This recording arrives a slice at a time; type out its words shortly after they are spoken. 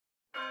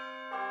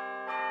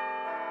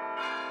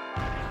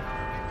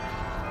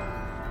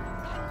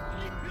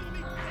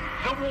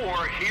The war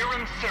here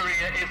in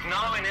Syria is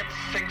now in its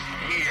 6th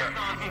year.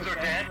 Thousands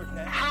are dead.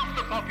 Half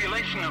the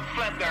population have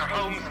fled their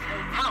homes.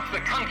 Half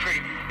the country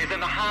is in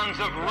the hands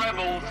of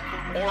rebels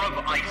or of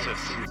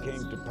ISIS. He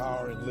came to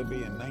power in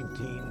Libya in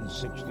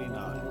 1969.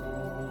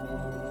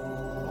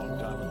 A long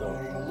time ago.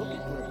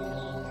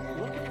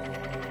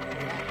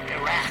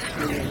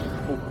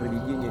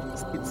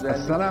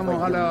 السلام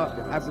على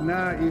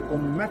أبناء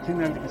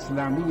أمتنا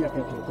الإسلامية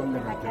في كل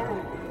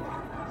مكان.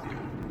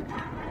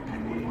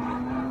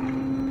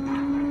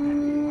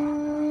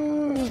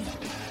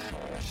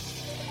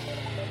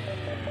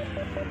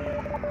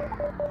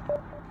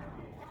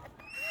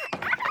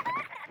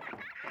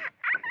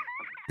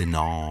 به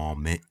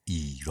نام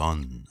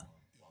ایران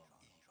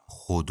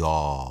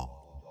خدا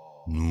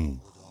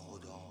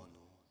نور،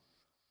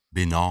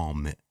 به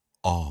نام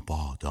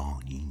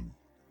آبادانی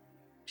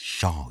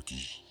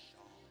شادی،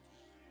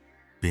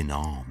 به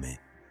نام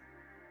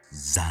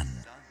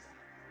زن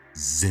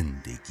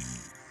زندگی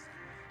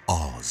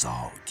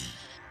آزادی.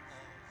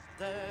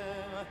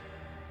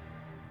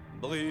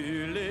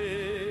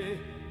 Brûlé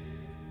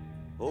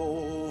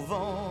au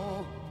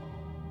vent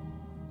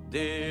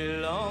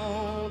des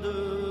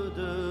landes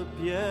de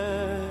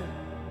pierre,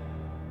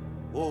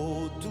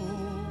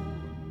 autour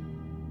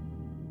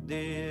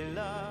des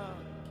lacs.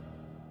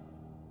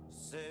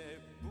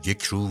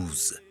 یک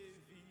روز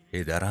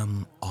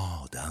پدرم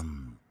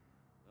آدم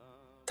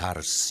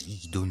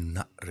ترسید و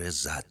نعره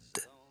زد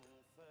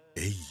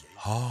ای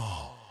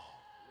ها.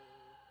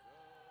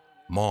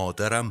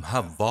 مادرم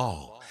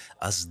حوا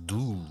از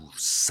دور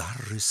سر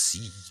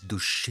رسید و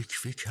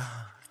شکوه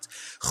کرد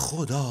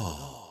خدا.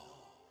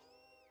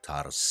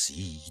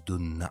 ترسید و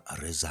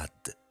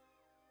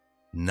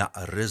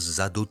نعره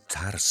زد و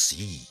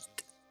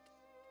ترسید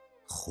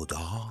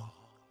خدا.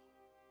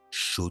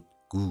 شد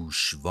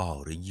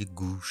گوشواره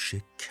گوش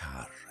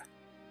کر،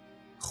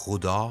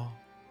 خدا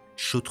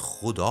شد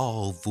خدا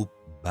و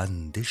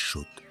بنده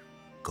شد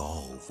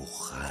گاو و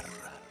خر.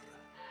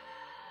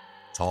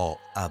 تا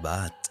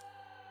ابد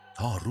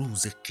تا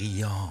روز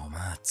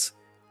قیامت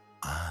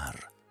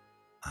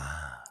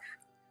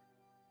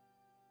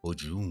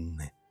هجوم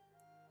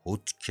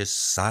هتک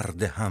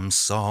سرد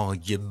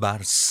همسایه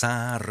بر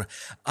سر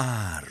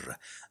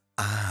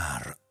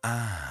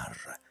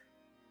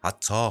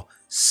حتی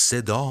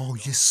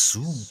صدای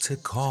سوت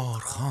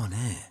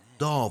کارخانه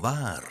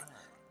داور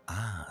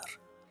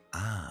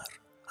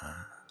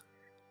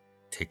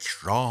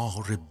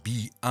تکرار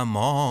بی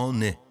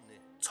امانه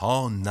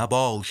تا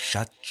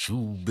نباشد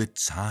چوب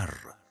تر.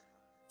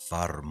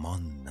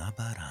 فرمان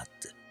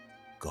نبرد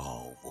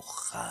گاو و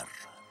خر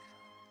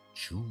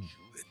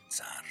چوب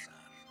تر.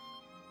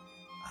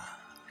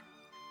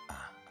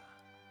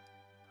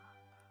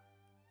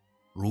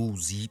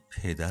 روزی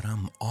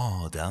پدرم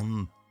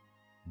آدم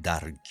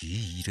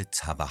درگیر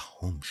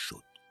توهم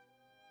شد.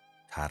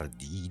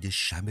 تردید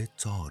شب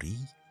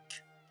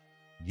تاریک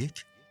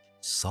یک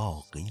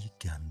ساقه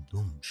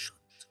گندم شد.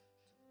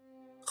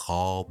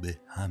 خواب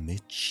همه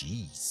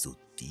چیز و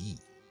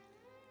دید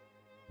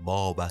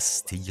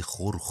وابسته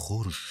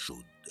خورخور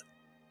شد.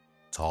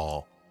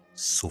 تا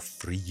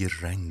سفره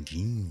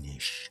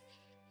رنگینش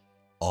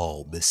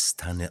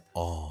آبستن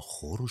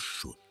آخر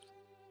شد.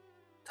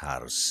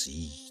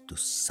 ترسید و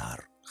سر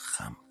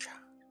خم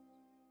کرد،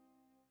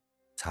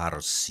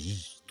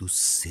 ترسید و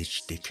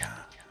سجده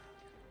کرد.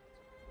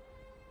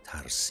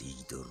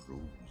 ترسید و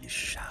روی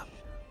شب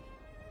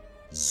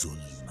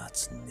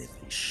ظلمت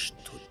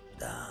نوشت و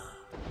دم.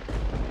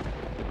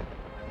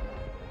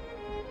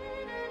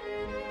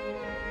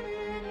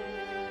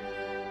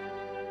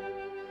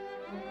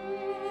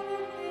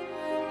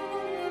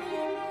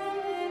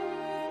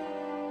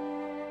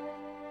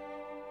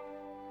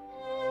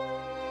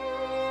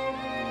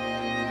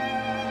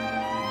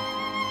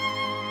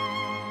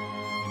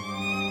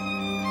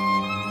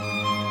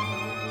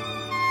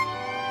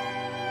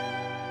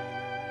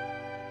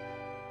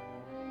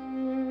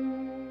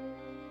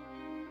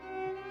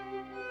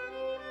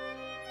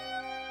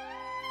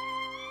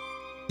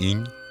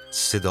 این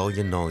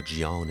صدای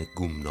ناجیان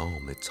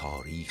گمنام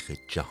تاریخ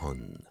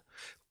جهان،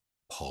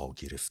 پا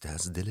گرفته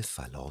از دل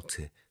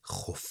فلات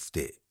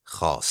خفته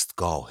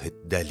خواستگاه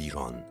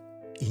دلیران.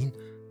 این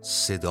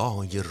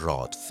صدای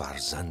راد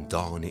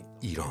فرزندان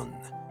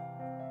ایران،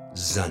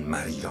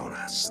 زنمریران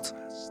است.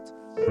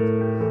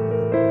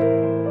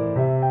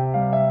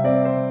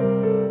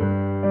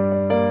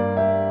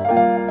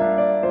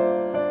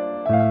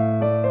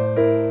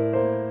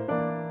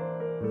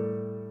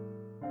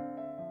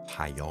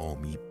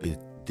 پیامی به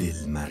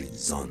دل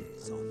مریزان.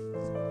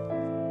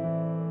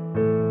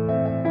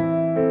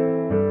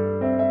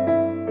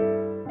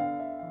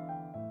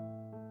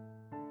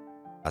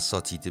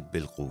 اساتید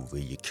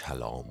بالقوه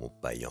کلام و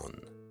بیان.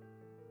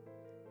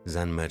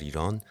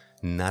 زنمریران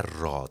نه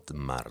راد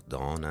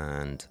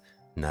مردانند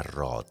نه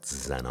راد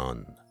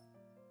زنان.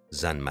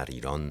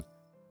 زنمریران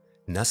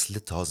نسل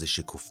تازه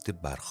شکفته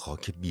بر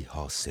خاک بی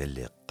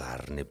حاصل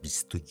قرن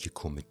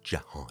 21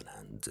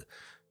 جهانند.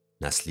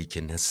 نسلی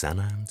که نه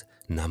زنند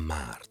نه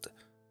مرد،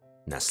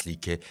 نسلی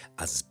که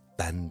از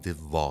بند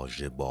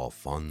واژه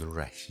بافان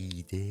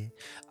رهیده،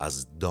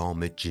 از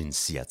دام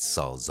جنسیت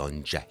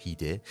سازان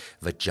جهیده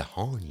و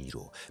جهانی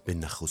رو به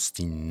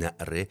نخستین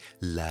نعره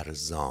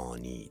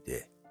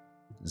لرزانیده.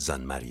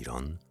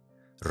 زنمریران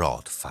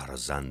راد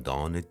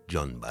فرزندان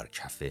جان بر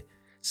کف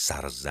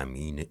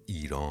سرزمین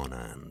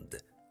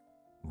ایرانند،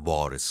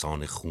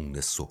 وارثان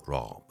خون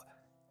سهراب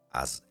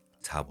از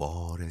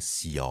تبار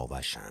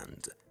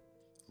سیاوشند،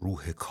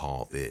 روح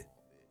کاوه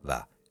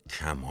و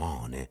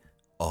کمان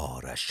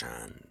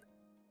آرشن.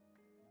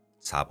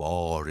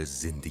 تبار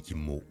زندگی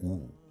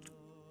موعود،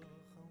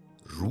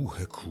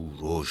 روح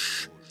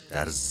کوروش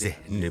در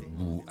ذهن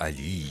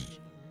بوعلی،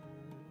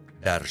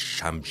 در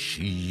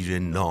شمشیر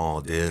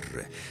نادر،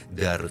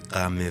 در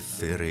غم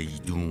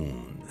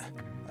فریدون.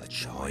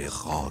 بچه‌های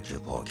خاک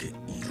پاک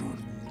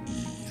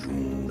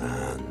ایرونن.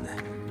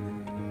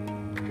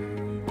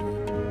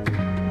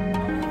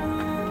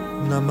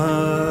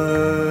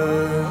 نمک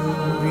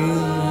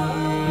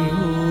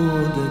بیهوده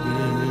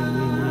گرده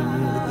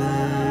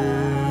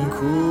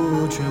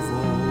کوچه و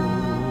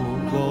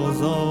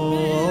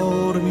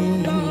بازار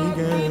میگرده،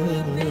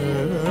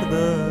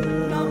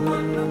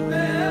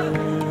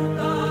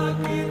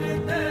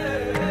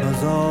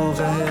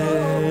 مذاق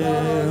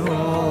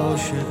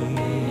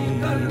عاشقی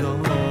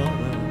دارم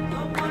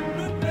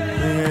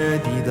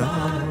به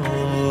دیدار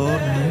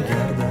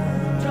میگرده.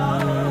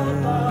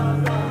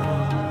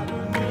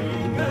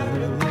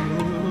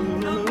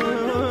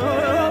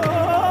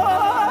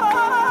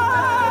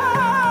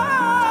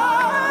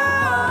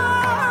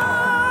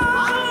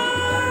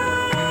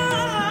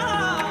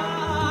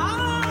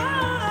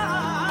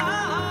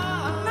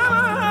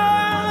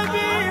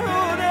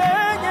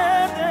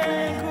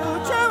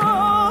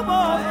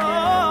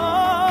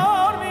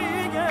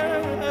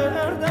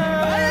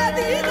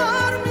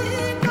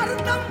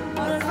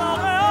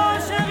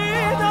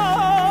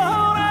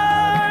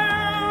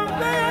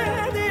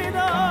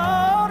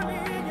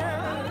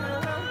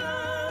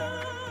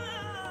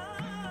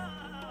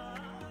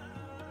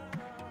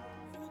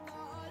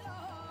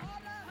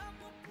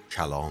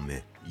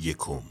 کلام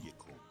یکم.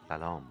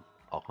 سلام،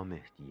 آقا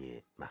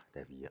مهدی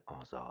مهدوی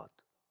آزاد،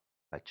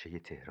 بچه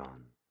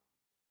تهران،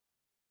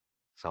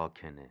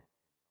 ساکن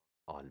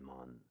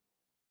آلمان،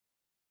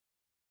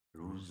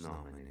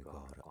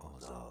 روزنامه‌نگار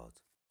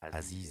آزاد،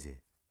 عزیز،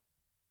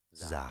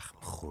 زخم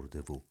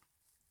خورده و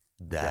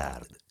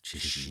درد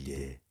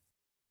چشیده.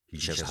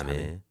 پیش از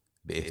همه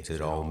به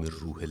احترام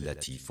روح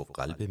لطیف و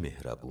قلب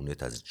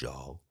مهربونت از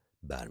جا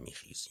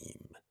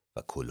برمیخیزیم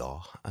و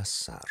کلاه از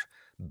سر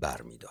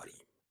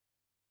برمیداریم.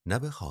 نه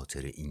به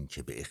خاطر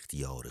اینکه به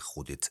اختیار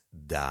خودت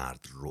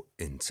درد رو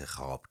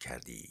انتخاب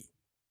کردی،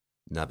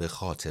 نه به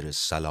خاطر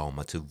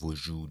سلامت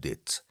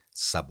وجودت،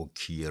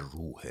 سبکی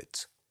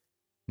روحت،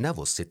 نه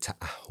واسه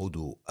تعهد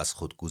و از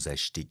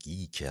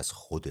خودگذشتگی که از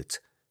خودت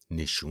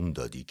نشون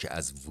دادی که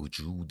از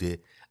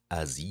وجود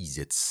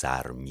عزیزت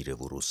سر میره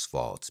و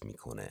رسوات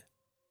میکنه.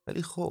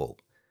 ولی خب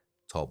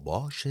تا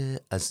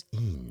باشه از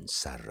این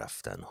سر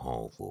رفتن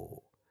ها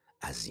و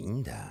از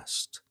این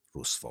دست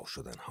رسوا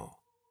شدن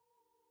ها.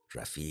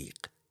 رفیق،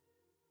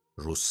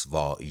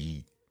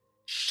 رسوایی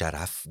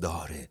شرف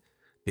داره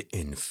به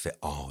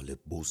انفعال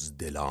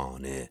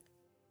بزدلانه.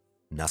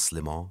 نسل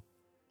ما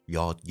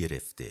یاد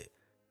گرفته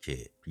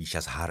که پیش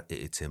از هر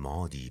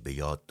اعتمادی به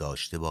یاد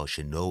داشته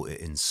باشه نوع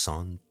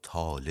انسان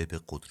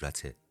طالب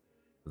قدرته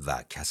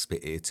و کسب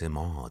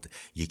اعتماد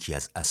یکی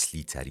از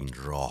اصلی ترین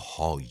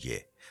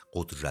راه‌های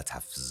قدرت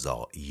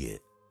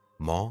افزاییه.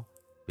 ما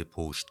به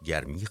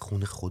پشتگرمی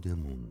خون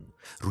خودمون،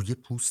 روی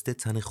پوست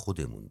تن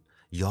خودمون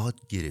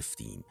یاد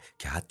گرفتیم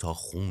که حتی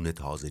خون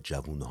تازه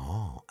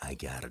جوونها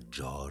اگر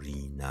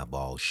جاری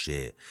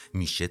نباشه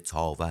میشه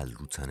تاول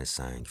رو تن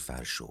سنگ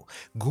فرش و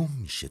گم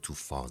میشه تو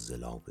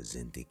فاضلاب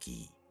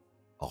زندگی.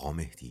 آقا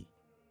مهدی،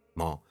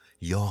 ما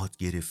یاد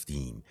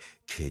گرفتیم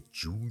که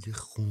جوی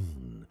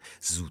خون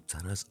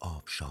زودتر از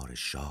آبشار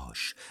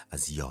شاش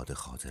از یاد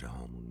خاطره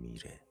هامون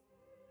میره.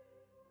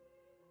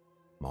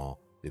 ما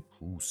به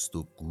پوست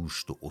و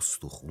گوشت و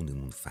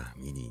استخونمون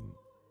فهمیدیم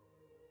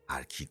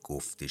هر کی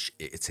گفتش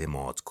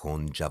اعتماد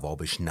کن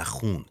جوابش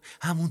نخون،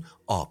 همون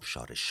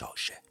آبشار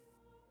شاشه.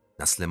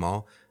 نسل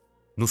ما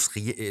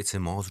نسخه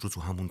اعتماد رو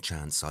تو همون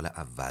چند سال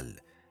اول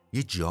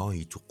یه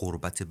جایی تو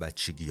قربت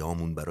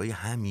بچگیامون برای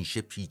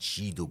همیشه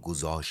پیچید و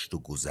گذاشت و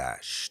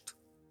گذشت.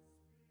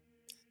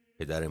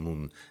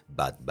 پدرمون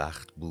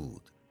بدبخت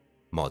بود،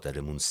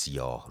 مادرمون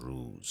سیاه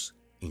روز.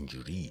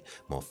 اینجوری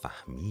ما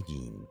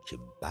فهمیدیم که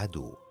بد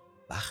و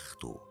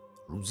بخت و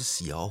روز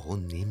سیاه رو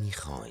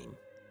نمیخوایم.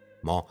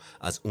 ما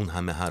از اون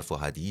همه حرف و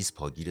حدیث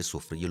پاگیر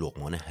سفره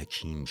لقمان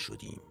حکیم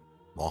شدیم.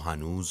 ما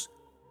هنوز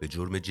به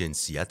جرم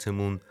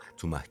جنسیتمون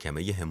تو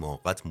محکمه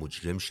حماقت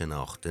مجرم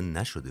شناخته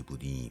نشده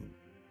بودیم.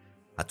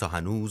 حتی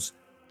هنوز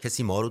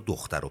کسی ما رو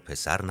دختر و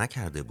پسر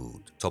نکرده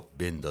بود تا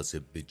بندازه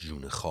به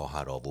جون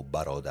خواهرا و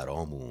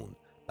برادرامون،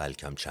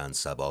 بلکم چند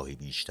صباحی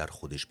بیشتر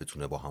خودش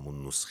بتونه با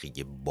همون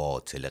نسخه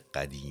باطل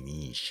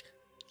قدیمیش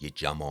یه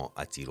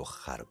جماعتی رو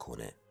خر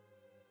کنه.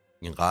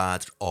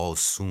 اینقدر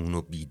آسون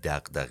و بی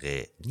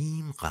دغدغه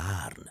نیم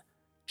قرن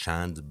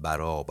چند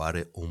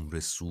برابر عمر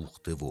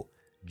سوخته و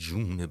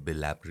جون به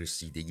لب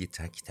رسیده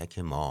تک تک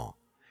ما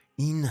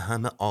این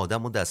همه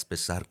آدم رو دست به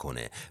سر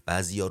کنه،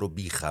 بعضیا رو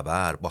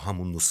بیخبر با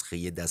همون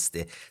نسخه دست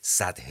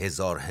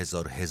 100,000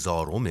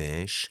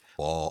 هزارمش،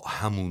 با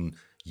همون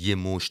یه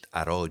مشت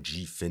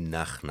اراجیف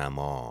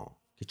نخنما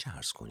که چه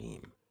عرض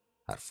کنیم،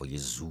 حرفای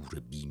زور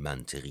بی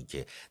منطقی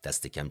که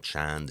دست کم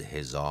چند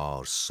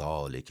هزار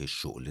ساله که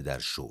شعله در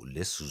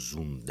شعله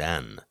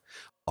سوزوندن.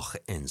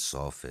 آخه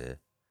انصافه؟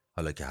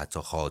 حالا که حتی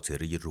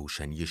خاطره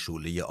روشنی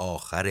شعله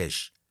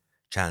آخرش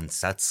چند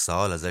صد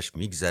سال ازش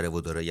میگذره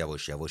و داره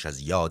یواش یواش از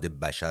یاد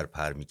بشر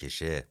پر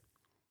میکشه،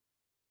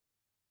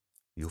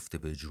 بیفته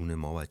به جون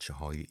ما بچه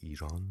های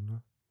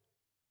ایران؟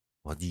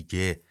 ما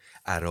دیگه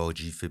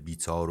اراجیف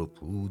بیتار و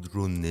پود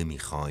رو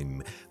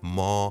نمیخوایم،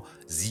 ما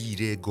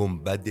زیر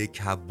گنبد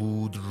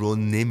کبود رو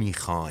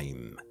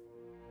نمیخوایم،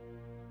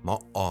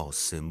 ما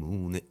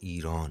آسمون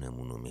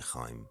ایرانمون رو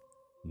میخوایم،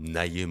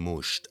 نه یه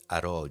مشت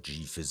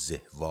اراجیف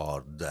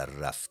زهوار در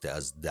رفته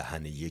از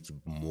دهن یک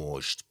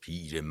مشت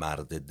پیر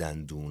مرد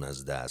دندون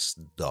از دست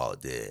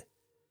داده.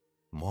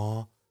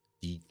 ما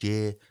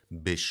دیگه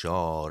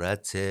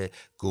بشارت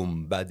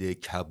گنبد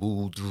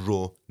کبود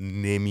رو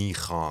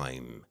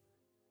نمیخوایم،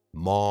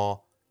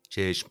 ما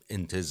چشم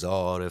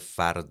انتظار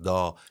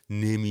فردا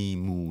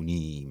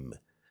نمیمونیم،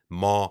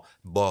 ما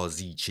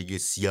بازیچه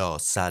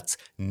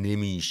سیاست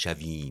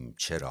نمیشویم.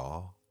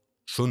 چرا؟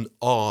 چون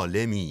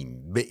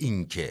عالمیم به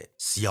این که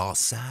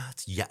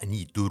سیاست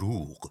یعنی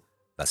دروغ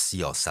و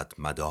سیاست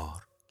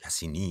مدار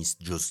کسی نیست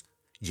جز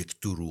یک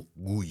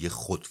دروغگوی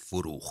خود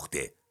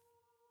فروخته.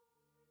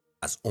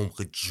 از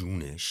عمق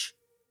جونش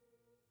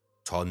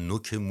تا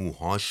نوک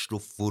موهاش رو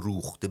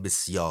فروخته به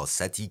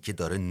سیاستی که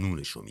داره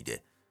نونشو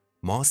میده.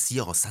 ما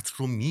سیاست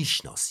رو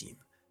میشناسیم،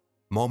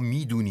 ما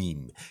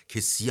میدونیم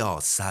که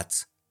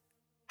سیاست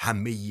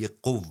همه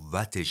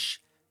قوتش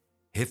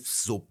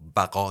حفظ و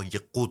بقای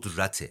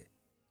قدرته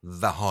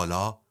و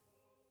حالا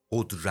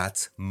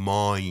قدرت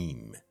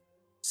ماییم،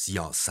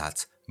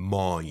 سیاست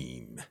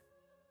ماییم،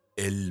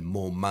 علم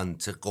و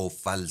منطق و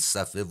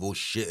فلسفه و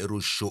شعر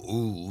و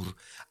شعور،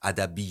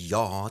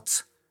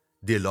 ادبیات،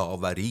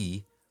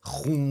 دلاوری،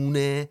 خون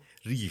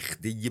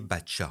ریخته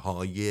بچه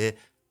های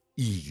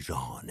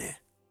ایرانه.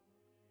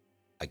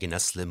 اگه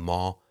نسل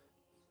ما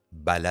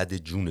بلد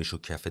جونشو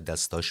کف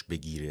دستاش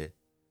بگیره،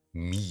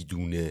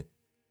 میدونه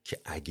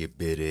که اگه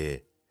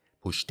بره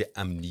پشت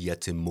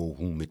امنیت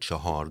موهوم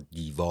 4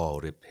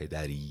 دیوار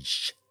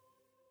پدریش،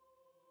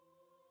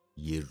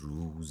 یه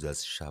روز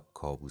از شب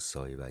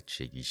کابوسای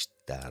بچگیش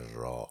در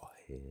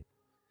راهه.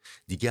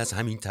 دیگه از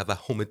همین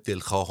توهم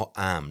دلخواه و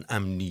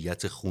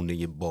امنیت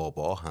خونه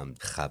بابا هم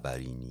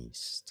خبری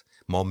نیست.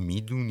 ما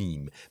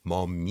میدونیم،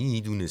 ما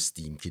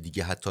میدونستیم که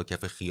دیگه حتی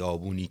کف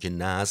خیابونی که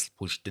نسل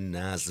پشت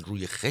نسل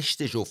روی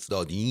خشتش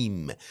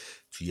افتادیم،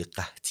 توی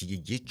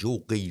قحطی یه جو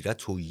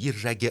غیرت و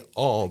یه رگ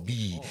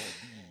آبی،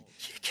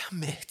 یکم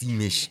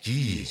مهدی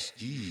مشکی،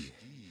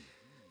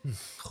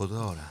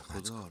 خدا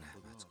رحمت کنه.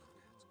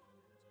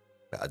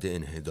 بعد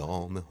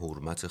انهدام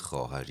حرمت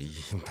خواهری،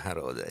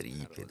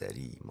 برادری،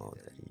 پدری،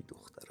 مادری،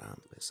 دخترم،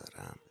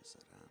 پسرم،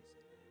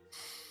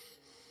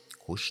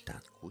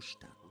 کشتن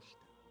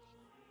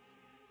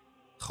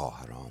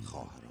خواهرام،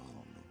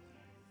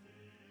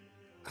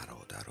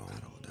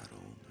 برادران،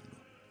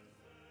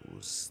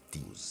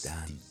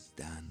 دزدیدن،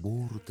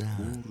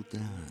 بردن،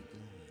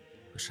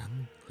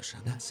 بشم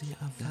لحظه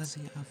اول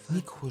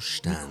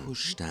میکشتن،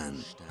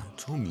 هم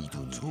تو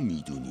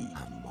میدونی،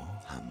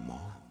 اما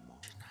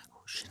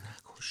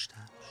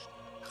نکشتن،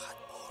 فقط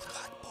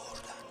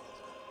بردن.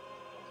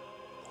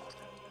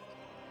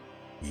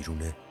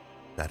 بیرون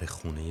در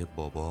خونه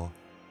بابا،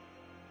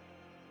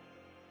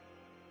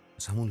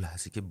 از همون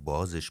لحظه که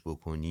بازش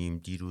بکنیم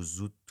دیر و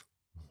زود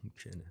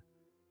ممکنه،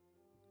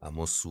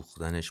 اما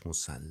سوختنش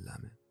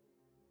مسلمه،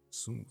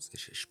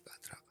 سوزشش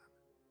بدرقمه.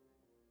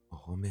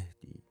 آقا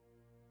مهدی،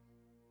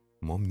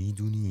 ما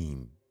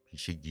میدونیم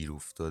پیش گیر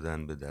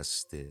افتادن به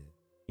دست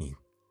این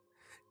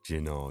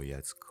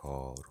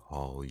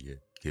جنایتکارهای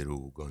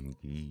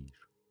گروگانگیر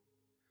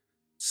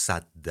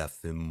 100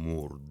 دفعه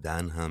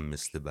مردن هم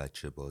مثل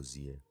بچه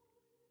بازیه،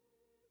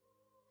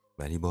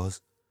 ولی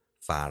باز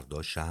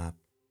فردا شب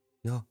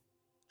یا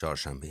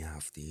چهارشنبه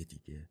هفته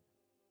دیگه،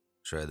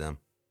 شایدم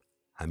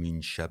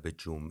همین شب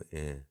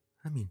جمعه،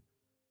 همین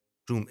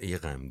جمعه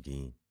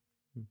غمگین،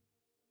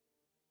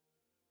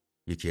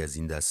 یکی از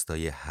این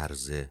دستای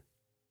هرزه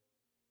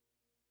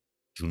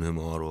جون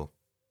ما رو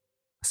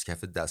از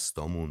کف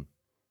دستامون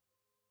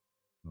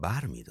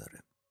بر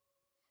میداره،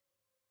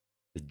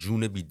 به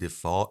جون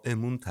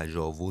بی‌دفاعمون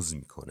تجاوز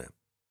میکنه.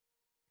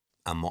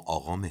 اما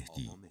آقا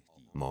مهدی،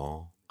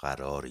 ما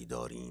قراری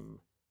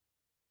داریم،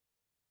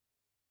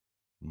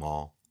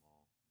 ما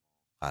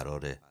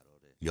قراره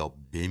یا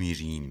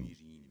بمیریم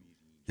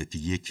یا که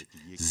یک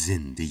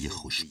زنده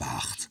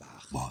خوشبخت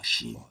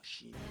باشیم.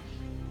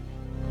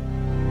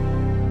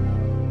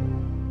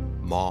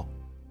 ما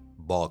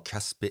با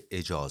کسب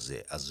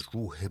اجازه از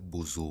روح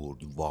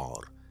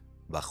بزرگوار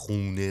و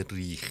خون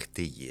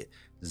ریخته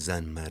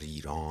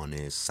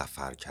زنمریران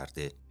سفر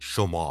کرده،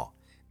 شما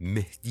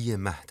مهدی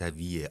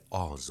مهدوی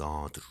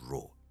آزاد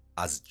رو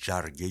از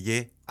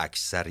جرگه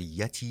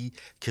اکثریتی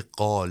که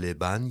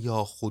غالباً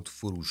یا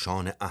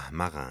خودفروشان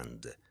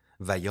احمقند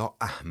و یا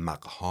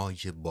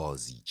احمقهای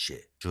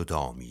بازیچه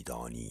جدا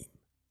می‌دانیم.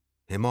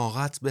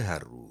 حماقت به هر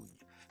روی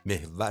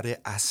محور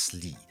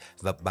اصلی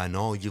و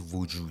بنای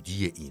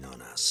وجودی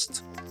اینان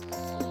است.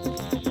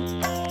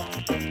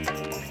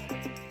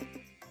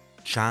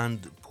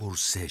 چند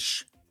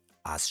پرسش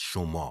از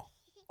شما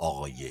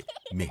آقای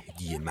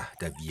مهدی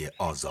مهدوی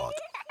آزاد.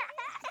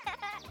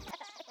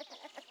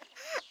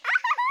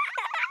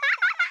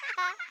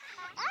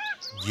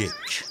 1.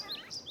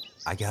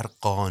 اگر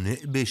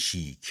قانع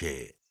بشی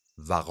که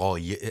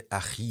وقایع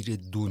اخیر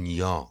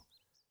دنیا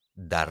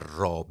در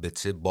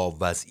رابطه با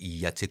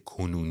وضعیت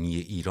کنونی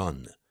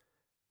ایران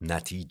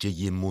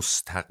نتیجه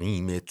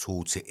مستقیم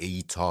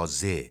توطئه‌ای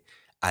تازه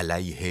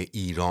علیه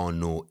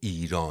ایران و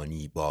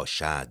ایرانی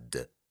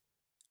باشد،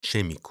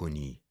 چه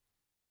می‌کنی؟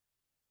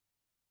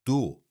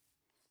 2.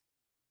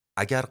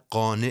 اگر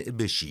قانع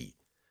بشی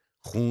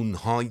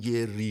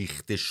خونهای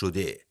ریخته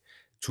شده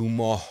تو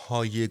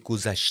ماه‌های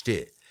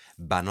گذشته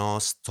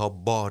بناست تا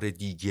بار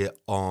دیگه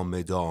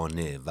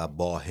آمدانه و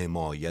با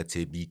حمایت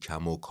بی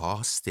کم و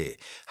کاست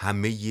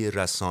همه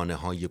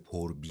رسانه‌های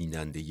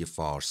پربیننده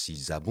فارسی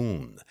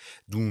زبون،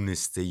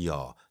 دونسته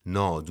یا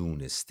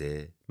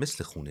نادونسته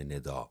مثل خون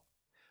ندا،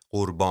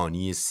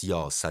 قربانی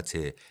سیاست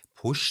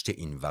پشت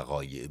این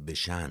وقایع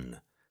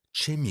بشن،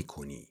 چه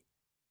میکنی؟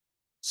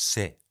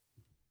 3.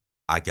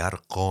 اگر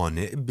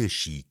قانع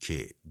بشی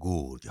که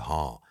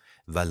گرگ‌ها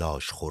و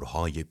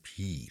لاشخورهای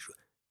پیر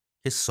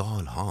که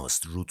سال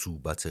هاست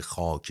رطوبت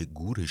خاک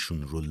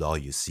گورشون رو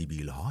لای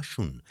سیبیل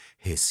هاشون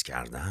حس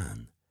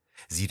کردن،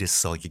 زیر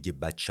سایه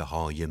بچه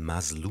های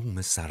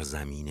مظلوم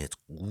سرزمینت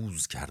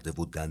قوز کرده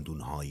و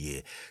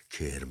دندونهای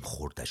کرم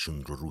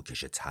خوردشون رو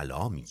روکش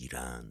طلا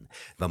میگیرن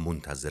و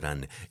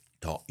منتظرن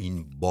تا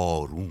این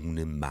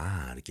بارون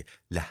مرگ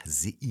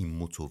لحظه ای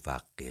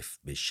متوقف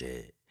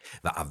بشه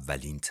و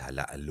اولین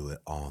تلألؤ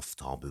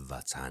آفتاب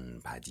وطن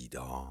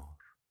پدیدار،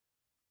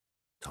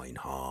 تا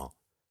اینها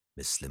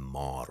مثل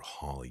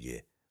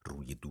مارهای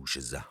روی دوش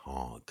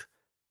ضحاک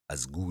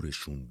از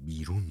گورشون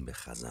بیرون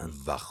بخزن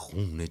و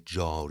خون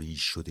جاری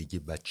شده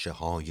بچه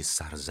های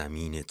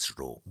سرزمینت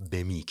رو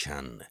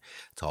بمیکن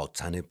تا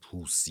تن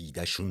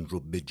پوسیدشون رو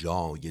به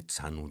جای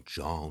تن و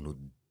جان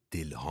و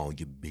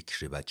دلهای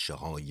بکر بچه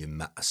های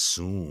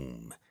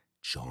معصوم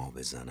جا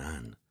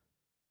بزنن،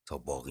 تا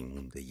باقی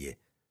مونده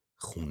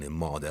خون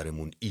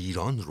مادرمون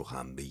ایران رو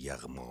هم به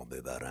یغما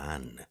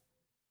ببرن،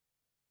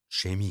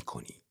 چه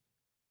میکنی؟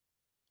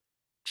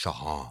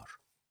 4.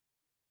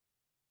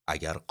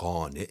 اگر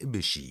قانع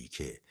بشی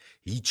که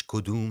هیچ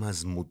کدوم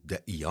از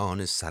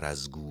مدعیان سر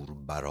از گور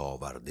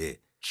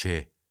برآورده،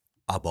 چه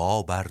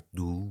عبا بر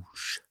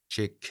دوش،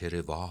 چه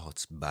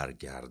کروات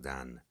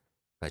برگردن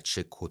و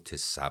چه کت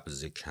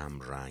سبز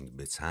کم رنگ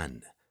به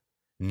تن،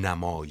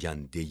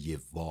 نماینده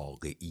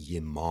واقعی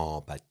ما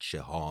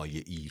بچه های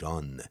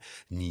ایران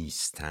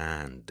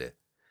نیستند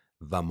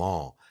و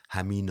ما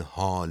همین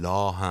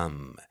حالا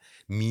هم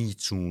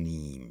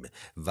میتونیم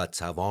و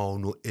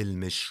توان و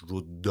علمش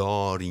رو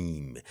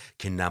داریم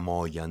که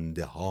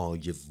نماینده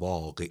های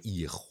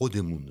واقعی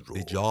خودمون رو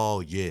به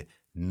جای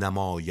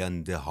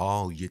نماینده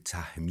های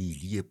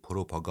تحمیلی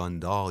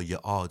پروپاگاندای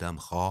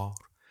آدمخوار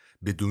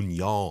به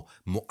دنیا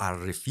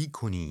معرفی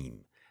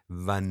کنیم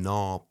و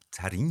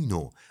نابترین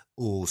و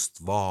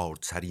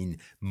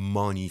استوارترین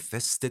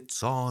مانیفست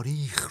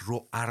تاریخ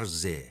رو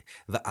عرضه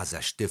و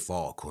ازش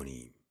دفاع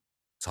کنیم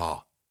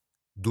تا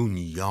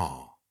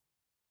دنیا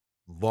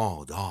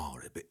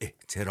وادار به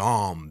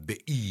احترام به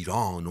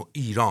ایران و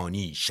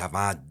ایرانی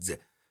شود،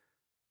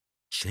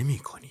 چه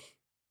میکنی؟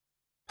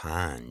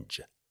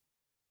 5.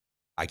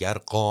 اگر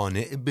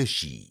قانع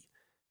بشی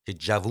که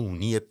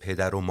جوونی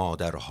پدر و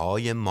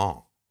مادرهای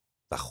ما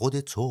و خود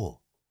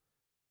تو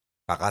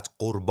فقط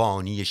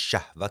قربانی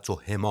شهوت و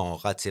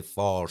حماقت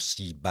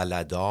فارسی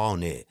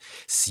بلدان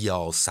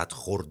سیاست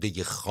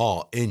خورده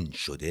خائن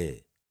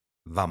شده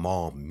و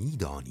ما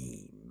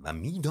میدانیم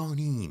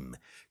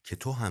که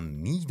تو هم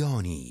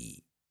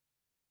میدانی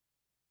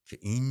که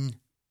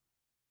این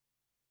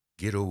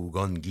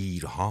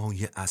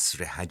گروگانگیرهای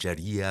عصر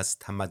حجری از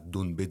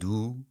تمدن به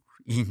دور،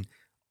 این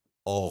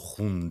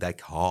آخوندک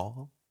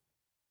ها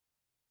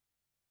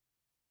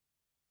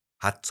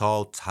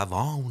حتی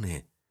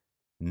توان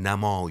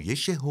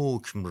نمایش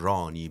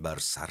حکمرانی بر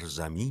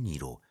سرزمینی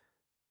رو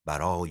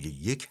برای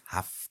 1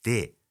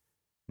 هفته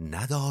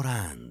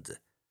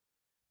ندارند.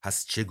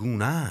 پس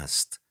چگونه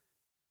است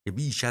که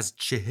بیش از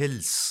 40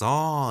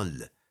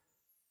 سال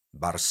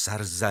بر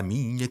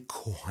سرزمین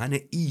کهن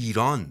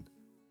ایران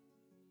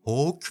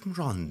حکم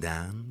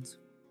راندند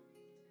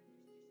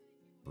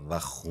و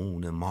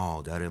خون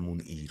مادرمون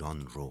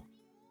ایران رو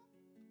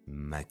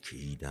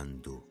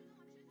مکیدند و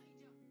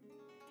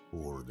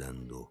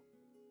بردند و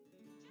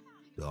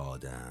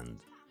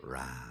دادند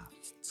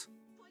رفت،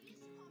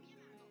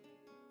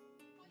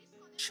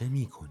 چه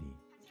میکنی؟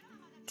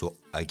 تو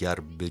اگر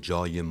به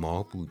جای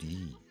ما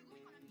بودی،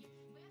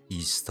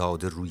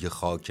 ایستاده روی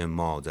خاک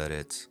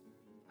مادرت،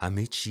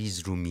 همه چیز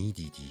رو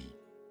میدیدی،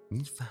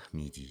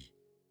 میفهمیدی،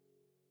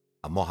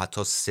 اما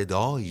حتی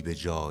صدایی به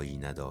جایی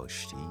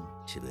نداشتی،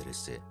 چه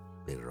برسه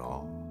به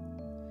راه.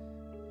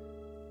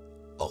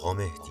 آقا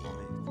مهدی،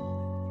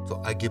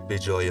 تو اگه به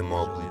جای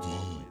ما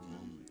بودی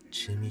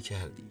چه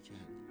میکردی؟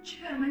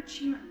 چرا من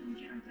چی من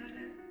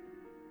داره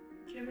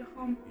که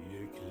بخوام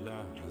یک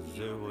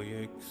لحظه و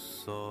یک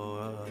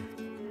ساعت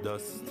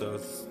دست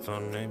از تو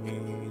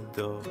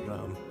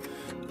نمیدارم،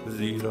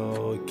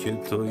 زیرا که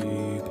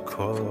تویی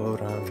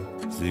کارم،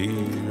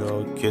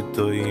 زیرا که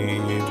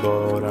تویی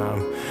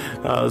بارم.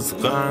 از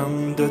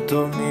قند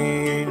تو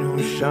می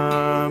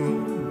نوشم،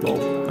 با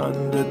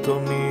پند تو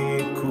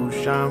می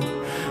کوشم.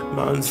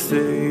 من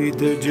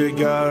صید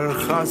جگر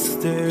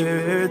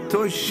خسته،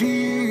 تو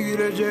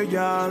شیر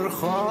جگر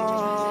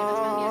خارم.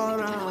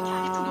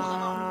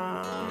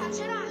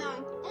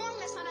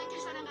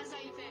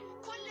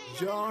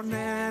 جان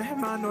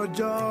من و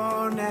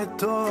جان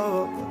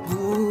تو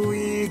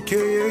گویی که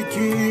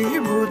یکی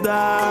بوده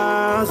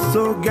است،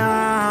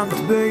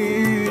 سوگند به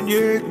این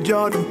یک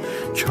جان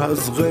که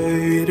از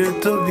غیر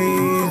تو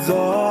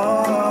بیزارم.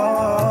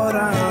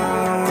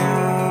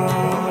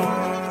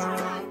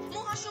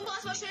 موهاشون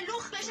باز باشه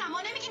لخت بشم. ما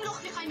نمیگیم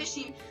لخت میخوایم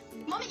بشیم،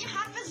 ما میگیم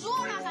حرف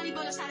زور نزنید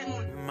بالا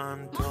سرمون.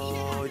 من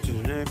تاج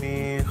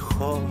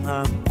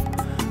نمیخواهم،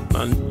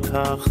 من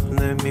تخت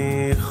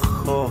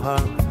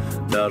نمیخواهم،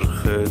 در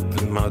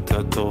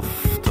خدمتت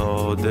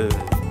افتاده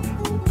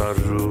بر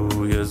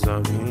روی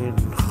زمین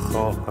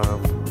خواهم.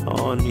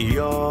 آن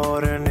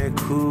یار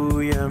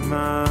نکوی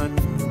من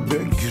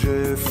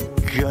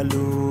بگرفت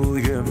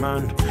گلوی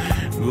من،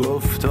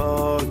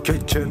 گفتا که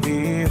چه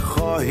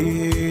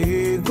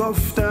میخواهی،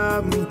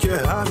 گفتم که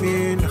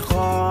همین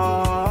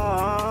خواهم.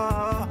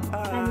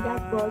 من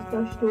از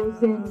بازداشت و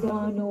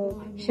زندان و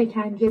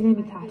شکنجه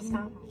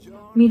نمیترسم.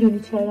 میدونی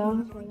چرا؟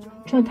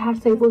 چون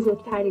ترسای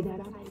بزرگتری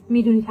دارم.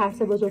 میدونی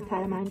ترس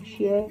بزرگتر من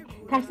چیه؟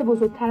 ترس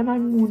بزرگتر من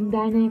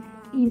موندن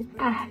این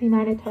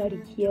اهریمن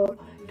تاریکیه و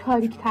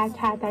تاریک‌تر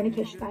کردن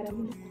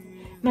کشورمونه.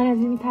 من از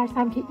این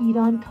میترسم که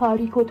ایران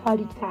تاریک و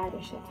تاریک‌تر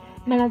بشه.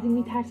 من از این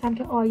میترسم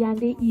که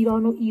آینده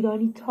ایران و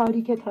ایرانی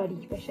تاریک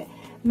بشه.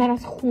 من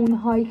از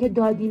خونهایی که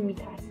دادیم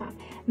میترسم.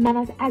 من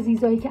از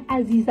عزیزایی که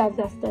عزیز از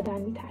دست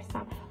دادن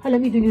میترسم. حالا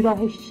میدونی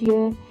راهش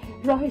چیه؟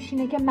 راهش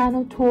اینه که من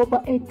و تو با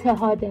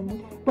اتحادمون،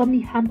 با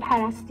میهم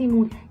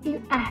پرستیمون، این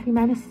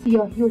اهریمن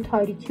سیاهی و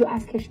تاریکی رو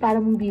از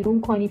کشورمون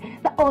بیرون کنیم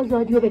و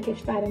آزادی رو به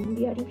کشورمون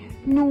بیاریم،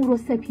 نور و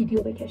سپیدی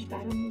رو به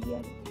کشورمون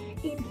بیاریم.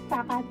 این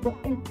فقط با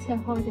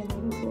اتحاد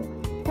من و تو،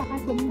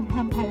 فقط با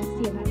میهم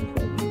پرستی من و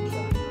تو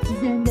میشه.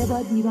 زنده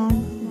باد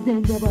ایران،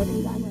 زنده باد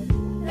ایران.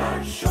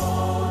 در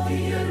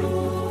شادی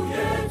روی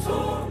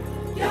تو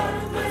گر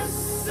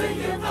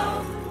قصه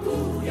غم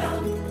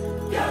گویم،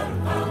 گر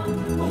غم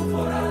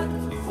بخورد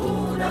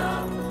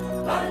خونم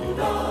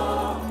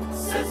بلا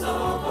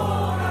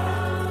سزاوارم.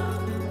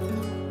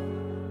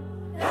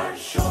 در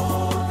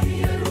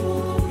شادی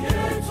روی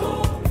تو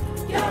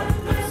گر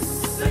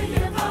قصه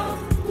غم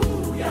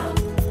گویم،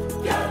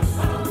 گر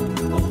غم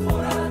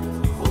بخورد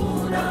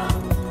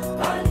خونم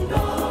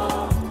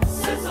بلا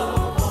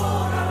سزاوارم.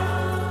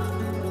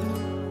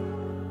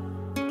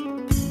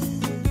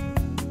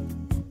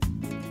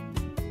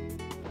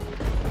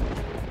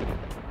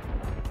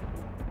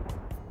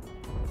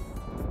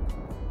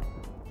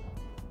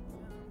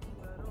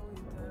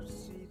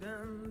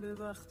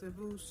 وقت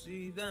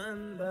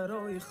بوسیدن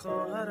برای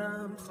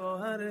خواهرم،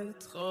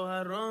 خواهرت،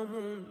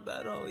 خواهرامون،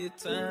 برای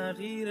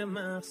تغییر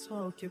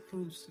مغزها که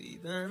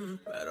پوسیدن،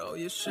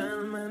 برای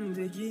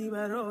شرمندگی،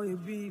 برای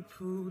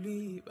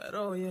بیپولی،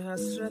 برای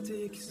حسرت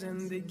یک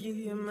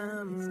زندگی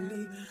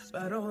معمولی،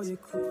 برای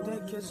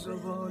کودک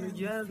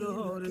زبالگرد و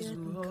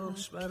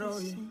آرزوهاش،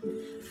 برای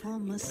for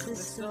my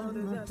sister,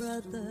 my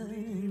brother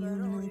in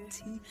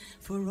unity,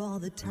 for all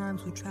the times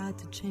we tried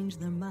to change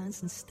their minds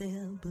and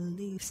stale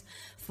beliefs,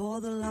 for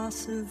the loss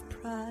of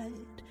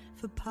pride,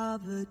 for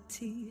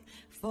poverty,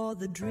 for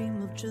the dream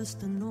of just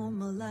a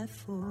normal life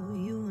for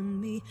you and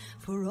me,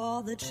 for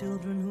all the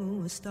children who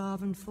are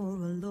starving for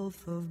a loaf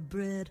of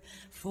bread,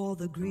 for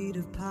the greed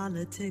of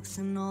politics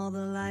and all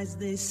the lies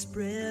they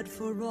spread,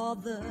 for all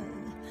the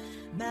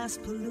mass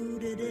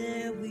polluted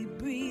air we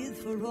breathe,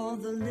 for all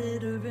the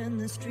litter in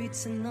the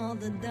streets and all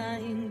the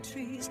dying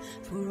trees,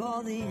 for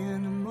all the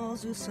animals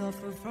who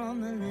suffer from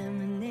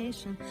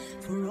elimination,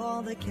 for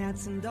all the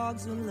cats and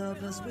dogs who love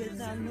us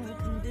without no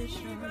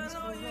conditions,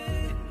 for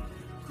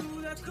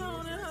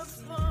کودکان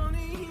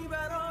افغانی،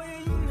 برای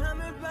این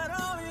همه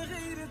برای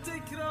غیر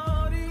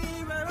تکراری،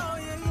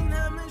 برای این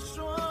همه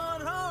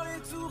شعارهای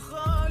تو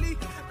خالی،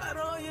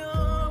 برای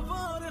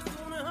آوار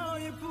خونه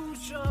های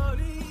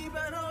پوچالی،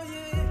 برای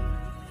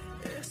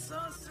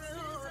احساس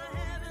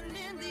heaven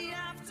in the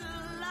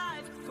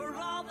afterlife, for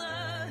all the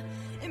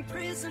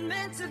imprisoned memories and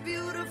meant to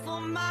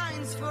beautiful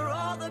minds. For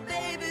all the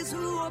babies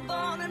who were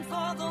born and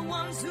for the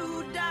ones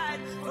who died.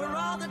 For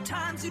all the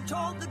times you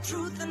told the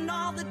truth and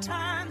all the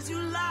times you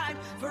lied.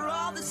 For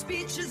all the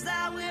speeches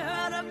that we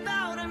heard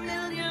about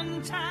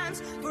 1,000,000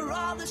 times. For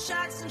all the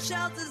shacks and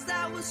shelters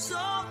that were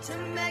sold to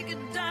make a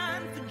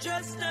dime. For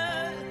just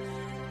a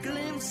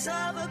glimpse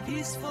of a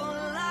peaceful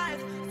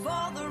life.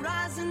 For the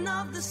rising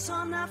of the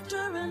sun after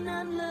an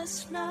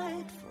endless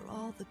night. For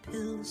all the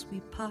pills we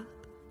pop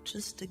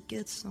just to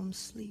get some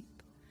sleep.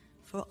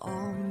 For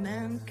all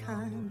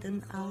mankind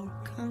in our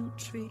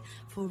country.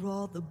 For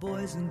all the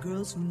boys and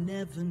girls who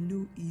never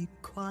knew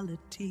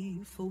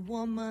equality. For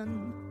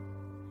woman,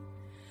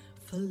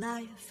 for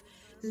life,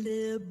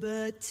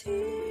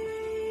 liberty.